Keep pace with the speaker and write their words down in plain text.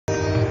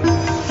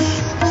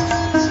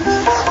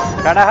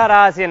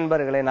கடகராசி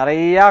என்பர்களே,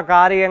 நிறைய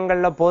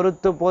காரியங்கள்ல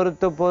பொறுத்து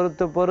பொறுத்து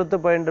பொறுத்து பொறுத்து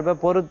போயிட்டு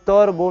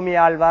பொறுத்தோர் பூமி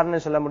ஆழ்வார்னு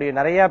சொல்ல முடியும்.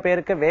 நிறைய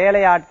பேருக்கு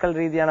வேலை ஆட்கள்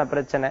ரீதியான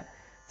பிரச்சனை,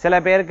 சில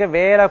பேருக்கு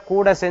வேலை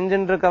கூட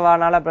செஞ்சுட்டு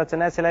இருக்கவானால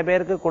பிரச்சனை, சில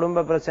பேருக்கு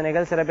குடும்ப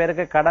பிரச்சனைகள், சில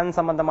பேருக்கு கடன்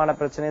சம்பந்தமான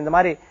பிரச்சனை. இந்த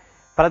மாதிரி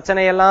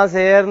பிரச்சனையெல்லாம்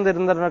சேர்ந்து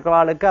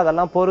இருந்திருக்கவாளுக்கு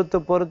அதெல்லாம் பொறுத்து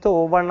பொறுத்து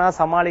ஒவ்வொன்னா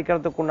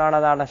சமாளிக்கிறதுக்கு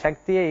உண்டானதான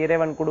சக்தியை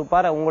இறைவன்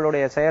கொடுப்பார்.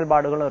 உங்களுடைய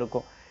செயல்பாடுகளும்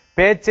இருக்கும்.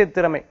 பேச்சு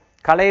திறமை,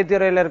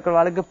 கலைத்துறையில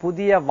இருக்கிறவர்களுக்கு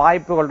புதிய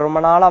வாய்ப்புகள், ரொம்ப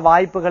நாளா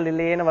வாய்ப்புகள்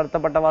இல்லையேன்னு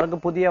வருத்தப்பட்டவர்களுக்கு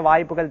புதிய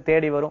வாய்ப்புகள்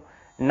தேடி வரும்.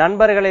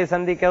 நண்பர்களை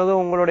சந்திக்கிறது,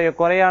 உங்களுடைய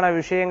குறையான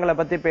விஷயங்களை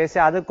பத்தி பேசி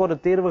அதுக்கு ஒரு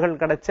தீர்வுகள்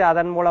கிடைச்சு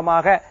அதன்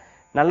மூலமாக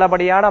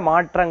நல்லபடியான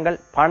மாற்றங்கள்,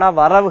 பண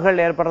வரவுகள்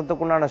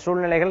ஏற்படுறதுக்குண்டான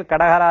சூழ்நிலைகள்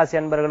கடகராசி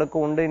அன்பர்களுக்கு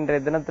உண்டு.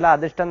 இன்றைய தினத்துல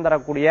அதிர்ஷ்டம்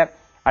தரக்கூடிய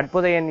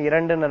அற்புத எண்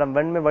 2 நிறம்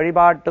வெண்மை.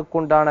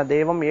 வழிபாட்டுக்குண்டான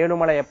தெய்வம்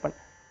ஏழுமலையப்பன்,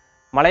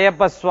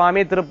 மலையப்ப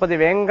சுவாமி, திருப்பதி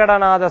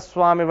வெங்கடநாத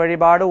சுவாமி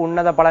வழிபாடு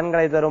உன்னத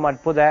பலன்களை தரும்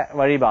அற்புத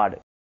வழிபாடு.